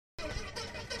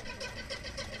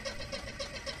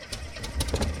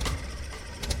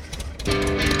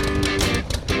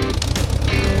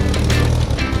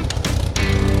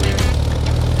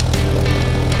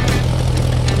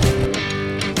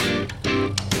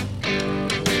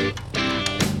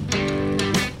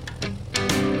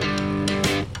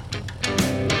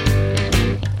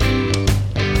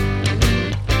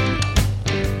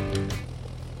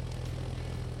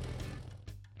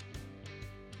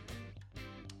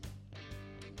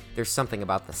There's something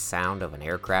about the sound of an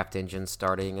aircraft engine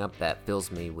starting up that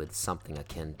fills me with something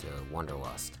akin to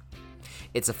wanderlust.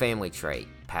 It's a family trait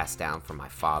passed down from my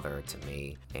father to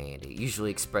me, and it usually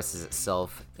expresses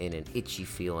itself in an itchy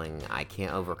feeling I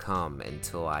can't overcome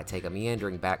until I take a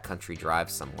meandering backcountry drive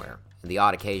somewhere. On the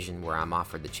odd occasion where I'm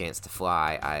offered the chance to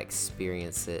fly, I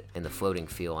experience it in the floating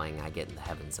feeling I get in the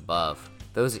heavens above.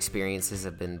 Those experiences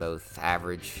have been both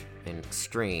average and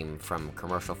extreme, from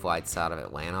commercial flights out of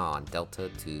Atlanta on Delta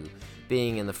to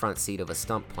being in the front seat of a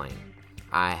stunt plane.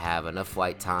 I have enough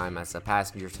flight time as a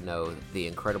passenger to know the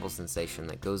incredible sensation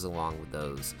that goes along with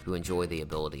those who enjoy the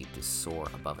ability to soar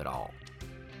above it all.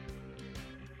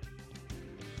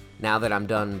 Now that I'm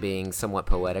done being somewhat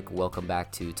poetic, welcome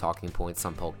back to Talking Points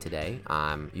on Polk Today.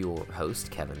 I'm your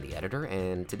host, Kevin the Editor,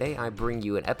 and today I bring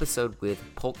you an episode with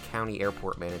Polk County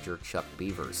Airport Manager Chuck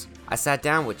Beavers. I sat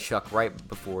down with Chuck right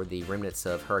before the remnants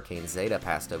of Hurricane Zeta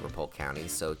passed over Polk County,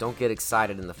 so don't get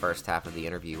excited in the first half of the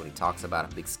interview when he talks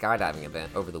about a big skydiving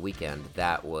event over the weekend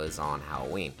that was on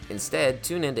Halloween. Instead,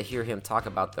 tune in to hear him talk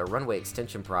about the runway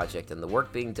extension project and the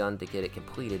work being done to get it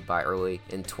completed by early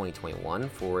in 2021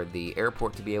 for the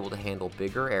airport to be able to handle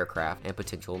bigger aircraft and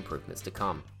potential improvements to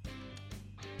come.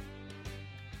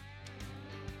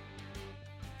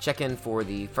 Check in for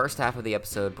the first half of the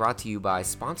episode, brought to you by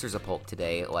sponsors of Polk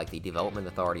Today, like the Development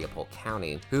Authority of Polk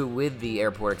County, who with the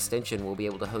airport extension will be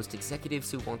able to host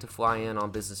executives who want to fly in on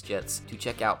business jets to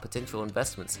check out potential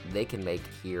investments they can make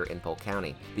here in Polk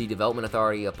County. The Development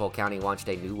Authority of Polk County launched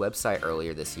a new website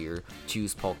earlier this year,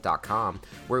 ChoosePolk.com,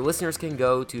 where listeners can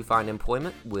go to find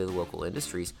employment with local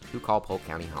industries who call Polk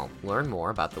County home. Learn more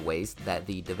about the ways that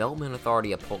the Development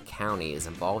Authority of Polk County is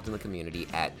involved in the community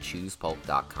at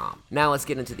ChoosePolk.com. Now let's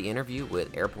get into the interview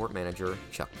with Airport Manager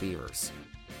Chuck Beavers.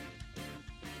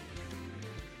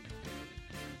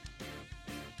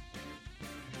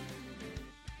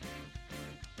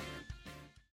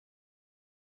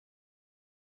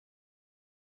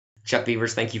 Chuck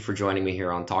Beavers, thank you for joining me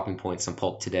here on Talking Points on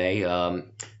Polk Today.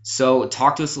 So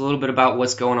talk to us a little bit about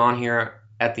what's going on here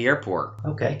at the airport.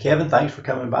 Okay, Kevin, thanks for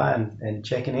coming by and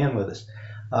checking in with us.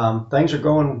 Things are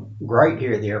going great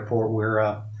here at the airport.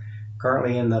 We're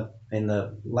currently in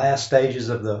the last stages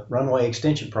of the runway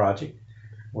extension project.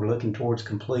 We're looking towards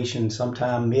completion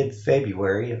sometime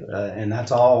mid-February, and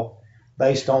that's all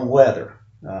based on weather.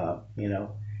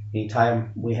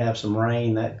 Anytime we have some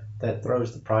rain, that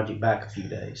throws the project back a few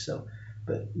days.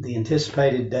 But the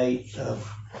anticipated date of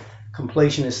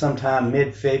completion is sometime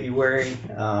mid-February.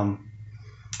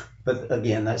 But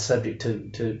again, that's subject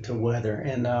to weather.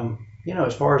 And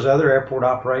as far as other airport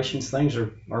operations, things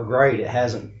are great. It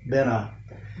hasn't been a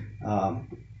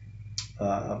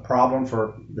problem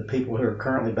for the people who are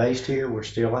currently based here. We're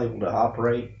still able to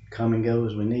operate, come and go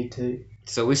as we need to.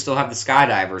 So we still have the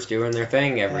skydivers doing their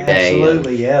thing every day.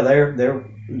 Absolutely, yeah. They're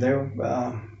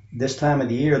this time of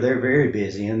the year they're very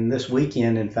busy, and this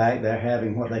weekend, in fact, they're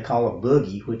having what they call a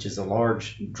boogie, which is a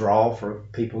large draw for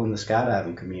people in the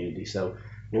skydiving community. So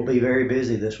we'll be very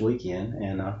busy this weekend,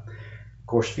 and of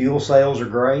course, fuel sales are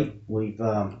great. We've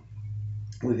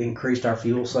increased our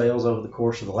fuel sales over the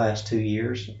course of the last 2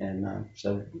 years, and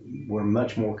so we're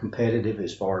much more competitive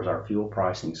as far as our fuel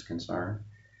pricing is concerned,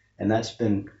 and that's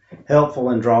been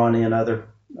helpful in drawing in other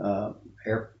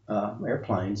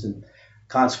airplanes. And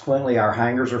consequently, our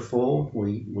hangars are full.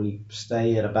 We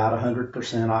stay at about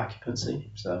 100%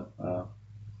 occupancy, so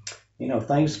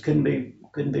things couldn't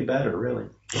be better, really.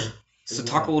 So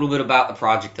talk a little bit about the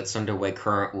project that's underway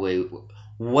currently.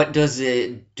 What does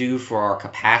it do for our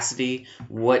capacity?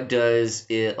 What does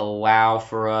it allow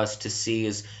for us to see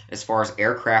as far as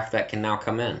aircraft that can now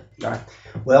come in? All right.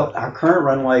 Well, our current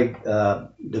runway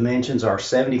dimensions are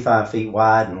 75 feet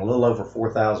wide and a little over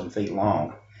 4,000 feet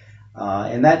long.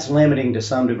 And that's limiting to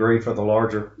some degree for the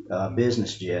larger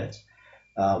business jets.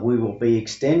 We will be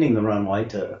extending the runway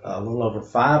to a little over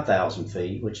 5,000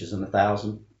 feet, which is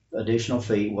 1,000 additional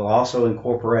feet. We'll also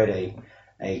incorporate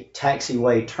a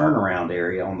taxiway turnaround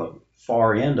area on the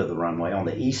far end of the runway, on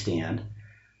the east end,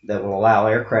 that will allow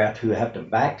aircraft who have to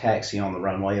back taxi on the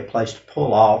runway a place to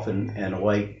pull off and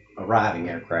await arriving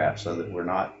aircraft, so that we're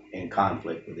not in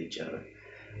conflict with each other.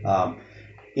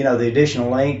 The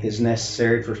additional length is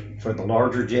necessary for the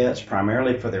larger jets,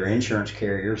 primarily for their insurance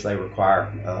carriers. They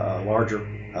require a larger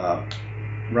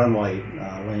runway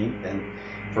length, and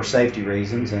for safety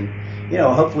reasons. And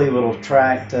hopefully we'll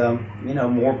attract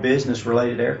more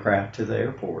business-related aircraft to the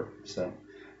airport. So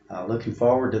looking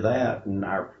forward to that. And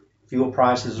our fuel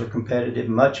prices are competitive,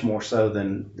 much more so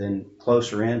than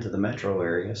closer into the metro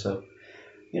area. So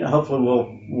hopefully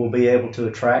we'll be able to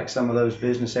attract some of those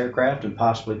business aircraft and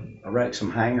possibly erect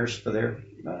some hangars for their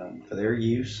for their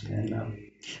use.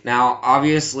 And now,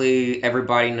 obviously,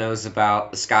 everybody knows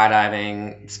about the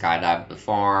skydiving, Skydive the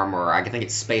Farm, or I think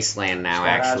it's Spaceland now, Skydive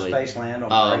actually. Spaceland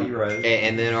on Brady Road.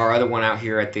 And then our other one out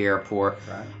here at the airport.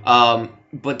 Right.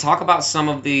 But talk about some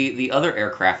of the other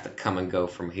aircraft that come and go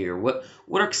from here. What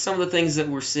are some of the things that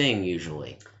we're seeing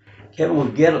usually? Kevin,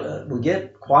 we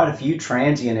get quite a few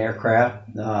transient aircraft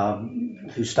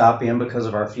who stop in because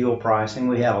of our fuel pricing.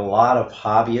 We have a lot of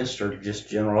hobbyists or just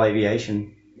general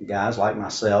aviation guys like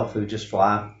myself who just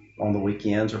fly on the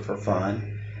weekends or for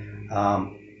fun.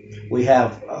 We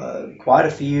have quite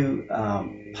a few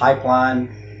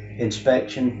pipeline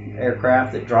inspection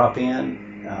aircraft that drop in.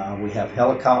 We have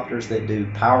helicopters that do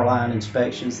power line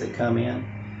inspections that come in.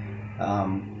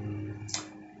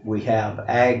 We have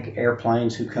ag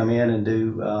airplanes who come in and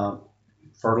do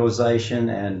fertilization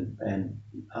and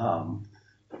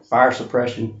fire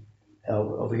suppression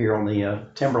over here on the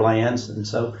timberlands. And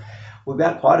so we've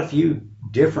got quite a few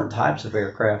different types of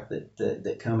aircraft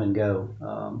that come and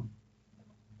go,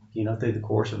 through the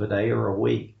course of a day or a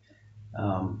week.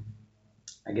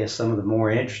 I guess some of the more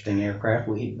interesting aircraft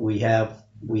we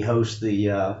host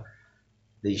the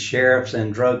Sheriff's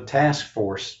and Drug Task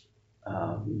Force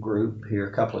group here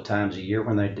a couple of times a year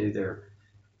when they do their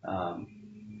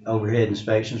overhead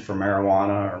inspections for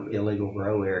marijuana or illegal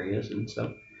grow areas. And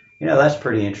so, that's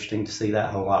pretty interesting to see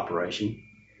that whole operation.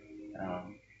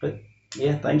 But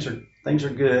yeah, things are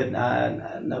good.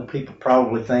 I know people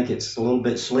probably think it's a little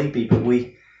bit sleepy, but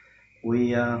we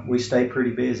stay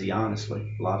pretty busy,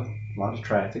 honestly. A lot of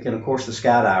traffic, and of course the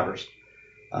skydivers.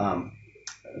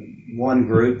 One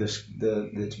group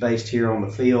that's based here on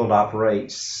the field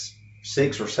operates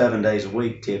 6 or 7 days a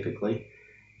week typically.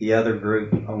 The other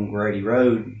group on Grady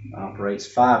Road operates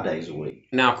 5 days a week.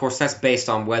 Now, of course, that's based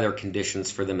on weather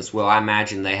conditions for them as well. I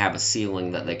imagine they have a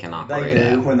ceiling that they can operate They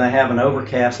do. at. When they have an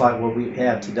overcast like what we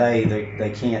have today, they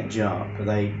can't jump.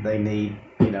 They need,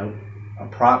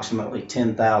 approximately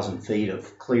 10,000 feet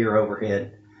of clear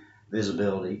overhead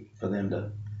visibility for them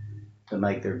to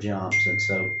make their jumps. And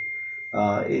so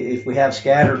if we have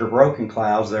scattered or broken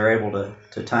clouds, they're able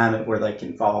to time it where they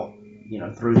can fall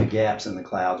through the gaps in the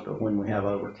clouds. But when we have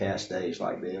overcast days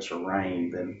like this or rain,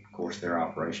 then of course their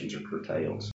operations are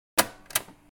curtailed.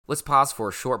 Let's pause for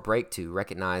a short break to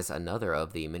recognize another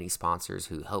of the many sponsors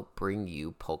who help bring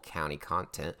you Polk County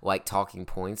content, like Talking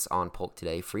Points on Polk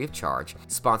Today free of charge.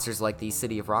 Sponsors like the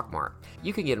City of Rockmart.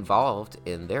 You can get involved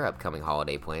in their upcoming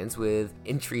holiday plans with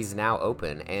entries now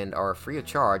open and are free of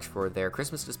charge for their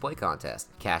Christmas display contest.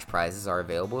 Cash prizes are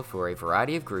available for a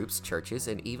variety of groups, churches,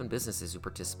 and even businesses who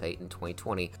participate in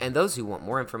 2020. And those who want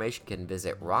more information can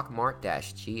visit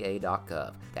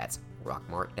rockmart-ga.gov. That's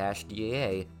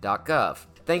rockmart-ga.gov.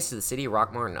 Thanks to the City of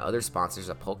Rockmart and other sponsors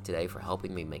of Polk Today for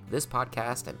helping me make this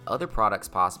podcast and other products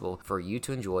possible for you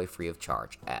to enjoy free of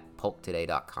charge at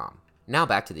polktoday.com. Now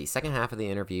back to the second half of the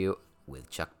interview with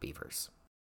Chuck Beavers.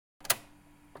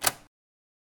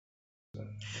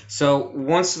 So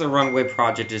once the runway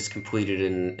project is completed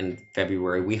in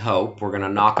February, we hope, we're going to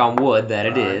knock on wood that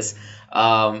it is.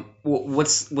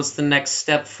 What's the next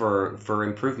step for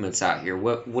improvements out here?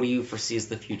 What do you foresee as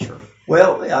the future?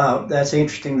 Well, that's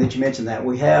interesting that you mentioned that.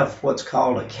 We have what's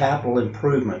called a capital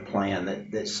improvement plan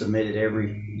that's submitted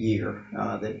every year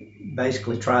that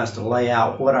basically tries to lay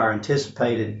out what our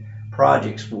anticipated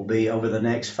projects will be over the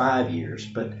next 5 years.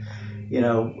 But,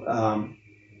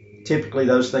 typically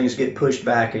those things get pushed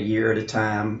back a year at a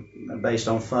time based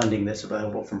on funding that's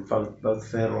available from both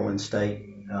federal and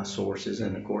state sources,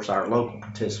 and of course our local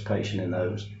participation in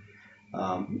those.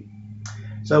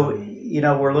 So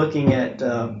we're looking at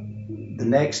the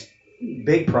next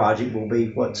big project will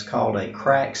be what's called a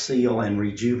crack seal and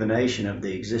rejuvenation of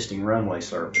the existing runway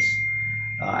surface.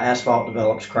 Asphalt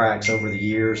develops cracks over the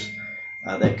years.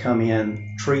 They come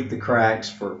in, treat the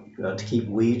cracks to keep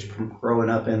weeds from growing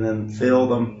up in them, fill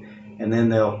them, and then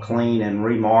they'll clean and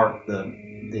remark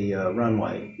the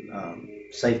runway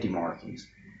safety markings.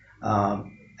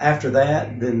 After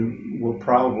that, then we'll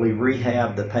probably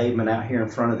rehab the pavement out here in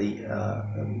front of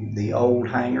the old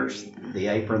hangars. The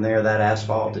apron there, that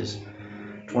asphalt is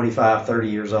 25, 30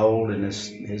 years old and has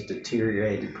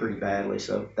deteriorated pretty badly.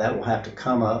 So that will have to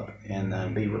come up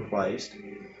and be replaced.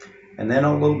 And then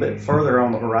a little bit further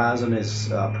on the horizon is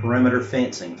perimeter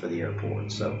fencing for the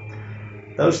airport. So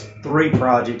those 3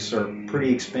 projects are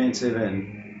pretty expensive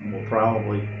and will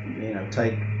probably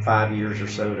take 5 years or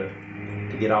so to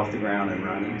get off the ground and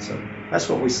running. So that's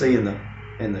what we see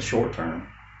in the short term.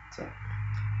 So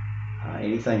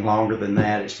anything longer than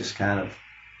that, it's just kind of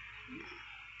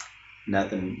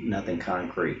nothing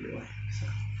concrete really. So.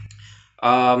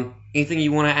 Anything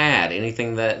you want to add?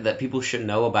 Anything that people should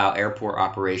know about airport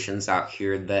operations out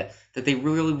here that they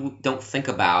really don't think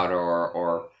about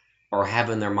or have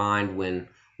in their mind when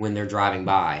they're driving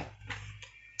by?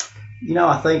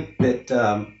 I think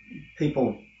that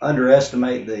people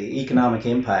underestimate the economic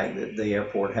impact that the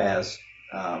airport has.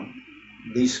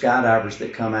 These skydivers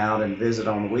that come out and visit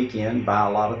on the weekend buy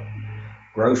a lot of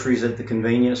groceries at the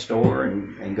convenience store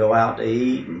and go out to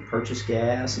eat and purchase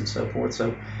gas and so forth.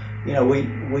 So,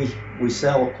 we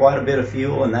sell quite a bit of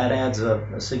fuel, and that adds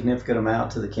a significant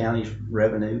amount to the county's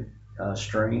revenue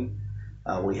stream.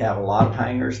 We have a lot of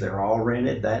hangars. They're all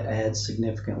rented. That adds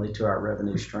significantly to our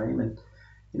revenue stream. And,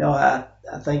 I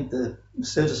think the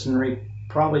citizenry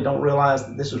probably don't realize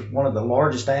that this is one of the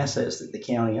largest assets that the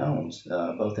county owns,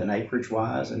 both in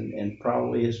acreage-wise and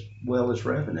probably as well as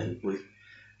revenue.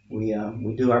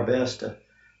 We do our best to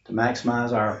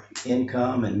maximize our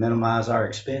income and minimize our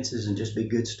expenses and just be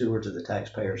good stewards of the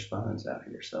taxpayers' funds out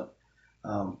here. So,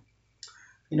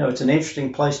 it's an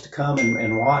interesting place to come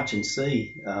and watch and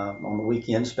see on the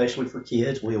weekend, especially for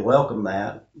kids. We welcome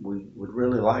that. We would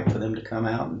really like for them to come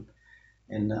out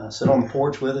and sit on the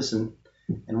porch with us and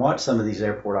watch some of these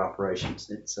airport operations.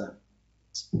 It's a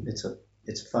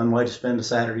fun way to spend a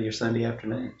Saturday or Sunday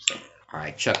afternoon. So. All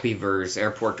right, Chuck Beavers,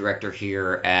 airport director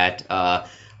here at,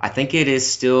 I think it is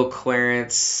still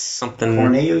Clarence something.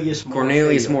 Cornelius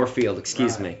Moorefield,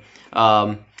 excuse me.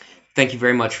 Thank you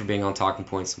very much for being on Talking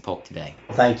Points on Polk today.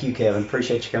 Thank you, Kevin.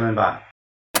 Appreciate you coming by.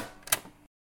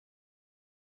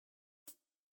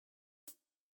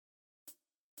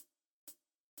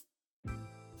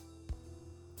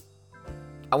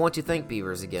 I want to thank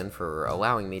Beavers again for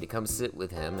allowing me to come sit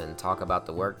with him and talk about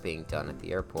the work being done at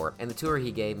the airport and the tour he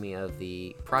gave me of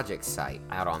the project site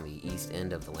out on the east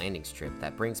end of the landing strip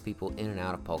that brings people in and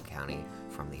out of Polk County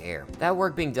from the air. That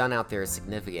work being done out there is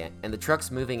significant, and the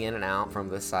trucks moving in and out from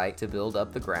the site to build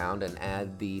up the ground and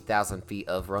add the 1,000 feet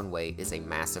of runway is a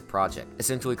massive project,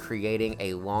 essentially creating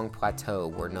a long plateau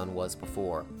where none was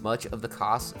before. Much of the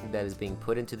cost that is being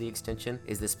put into the extension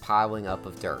is this piling up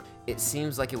of dirt. It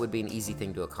seems like it would be an easy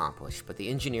thing to accomplish, but the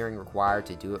engineering required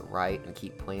to do it right and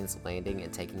keep planes landing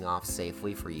and taking off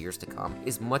safely for years to come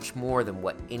is much more than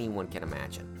what anyone can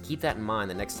imagine. Keep that in mind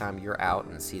the next time you're out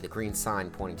and see the green sign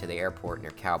pointing to the airport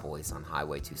near Cowboys on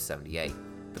Highway 278.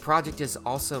 The project is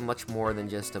also much more than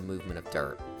just a movement of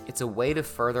dirt. It's a way to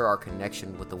further our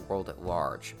connection with the world at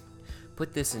large.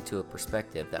 Put this into a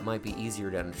perspective that might be easier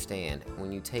to understand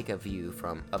when you take a view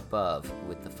from above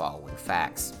with the following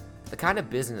facts. The kind of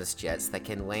business jets that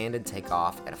can land and take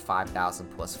off at a 5,000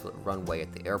 plus foot runway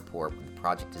at the airport when the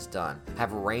project is done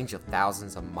have a range of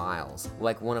thousands of miles,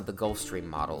 like one of the Gulfstream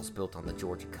models built on the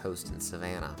Georgia coast in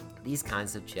Savannah. These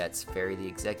kinds of jets ferry the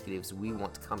executives we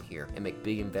want to come here and make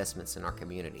big investments in our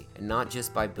community, and not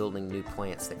just by building new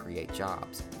plants that create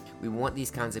jobs. We want these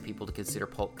kinds of people to consider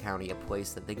Polk County a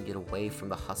place that they can get away from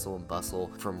the hustle and bustle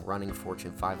from running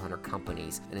Fortune 500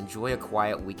 companies and enjoy a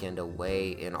quiet weekend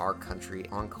away in our country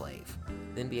enclave.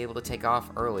 Then be able to take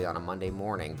off early on a Monday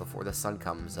morning before the sun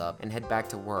comes up and head back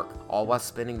to work, all while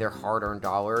spending their hard-earned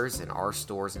dollars in our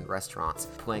stores and restaurants,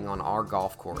 playing on our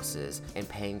golf courses, and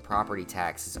paying property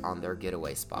taxes on their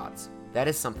getaway spots. That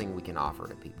is something we can offer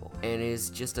to people, and it is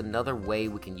just another way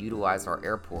we can utilize our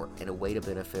airport in a way to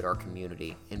benefit our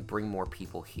community and bring more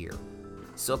people here.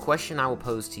 So a question I will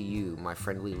pose to you, my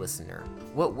friendly listener: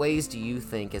 what ways do you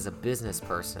think, as a business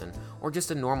person or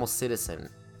just a normal citizen,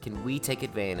 can we take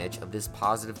advantage of this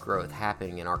positive growth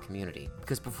happening in our community?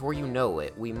 Because before you know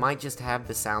it, we might just have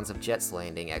the sounds of jets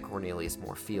landing at Cornelius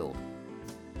Moorefield.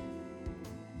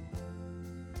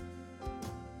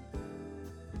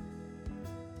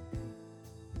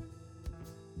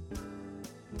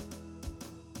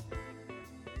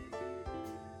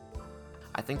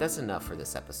 I think that's enough for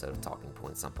this episode of Talking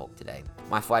Points on Polk today.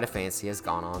 My flight of fancy has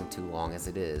gone on too long as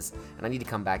it is, and I need to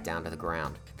come back down to the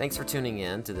ground. Thanks for tuning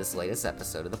in to this latest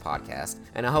episode of the podcast,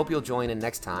 and I hope you'll join in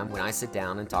next time when I sit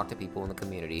down and talk to people in the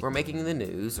community who are making the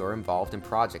news or involved in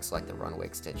projects like the runway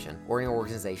extension or an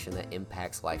organization that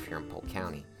impacts life here in Polk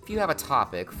County. If you have a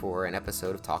topic for an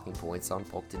episode of Talking Points on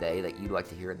Polk today that you'd like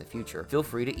to hear in the future, feel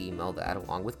free to email that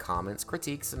along with comments,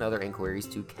 critiques, and other inquiries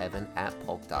to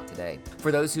kevin@polk.today.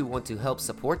 For those who want to help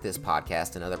support this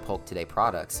podcast and other Polk Today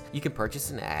products, you can purchase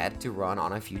an ad to run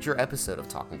on a future episode of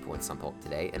Talking Points on Polk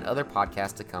Today and other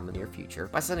podcasts to come in the near future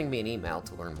by sending me an email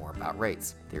to learn more about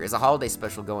rates. There is a holiday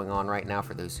special going on right now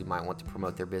for those who might want to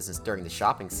promote their business during the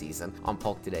shopping season on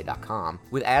polktoday.com,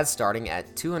 with ads starting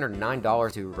at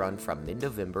 $209 to run from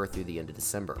mid-November through the end of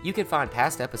December. You can find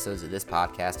past episodes of this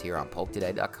podcast here on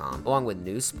polktoday.com, along with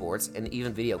news, sports, and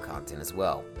even video content as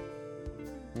well.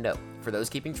 No, for those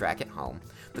keeping track at home,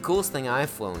 the coolest thing I've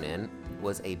flown in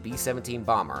was a B-17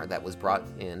 bomber that was brought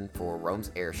in for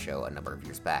Rome's Air Show a number of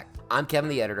years back. I'm Kevin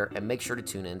the editor, and make sure to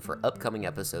tune in for upcoming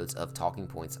episodes of Talking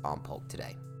Points on Polk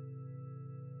Today.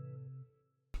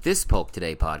 This Polk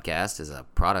Today podcast is a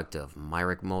product of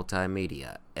Myrick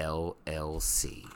Multimedia, LLC.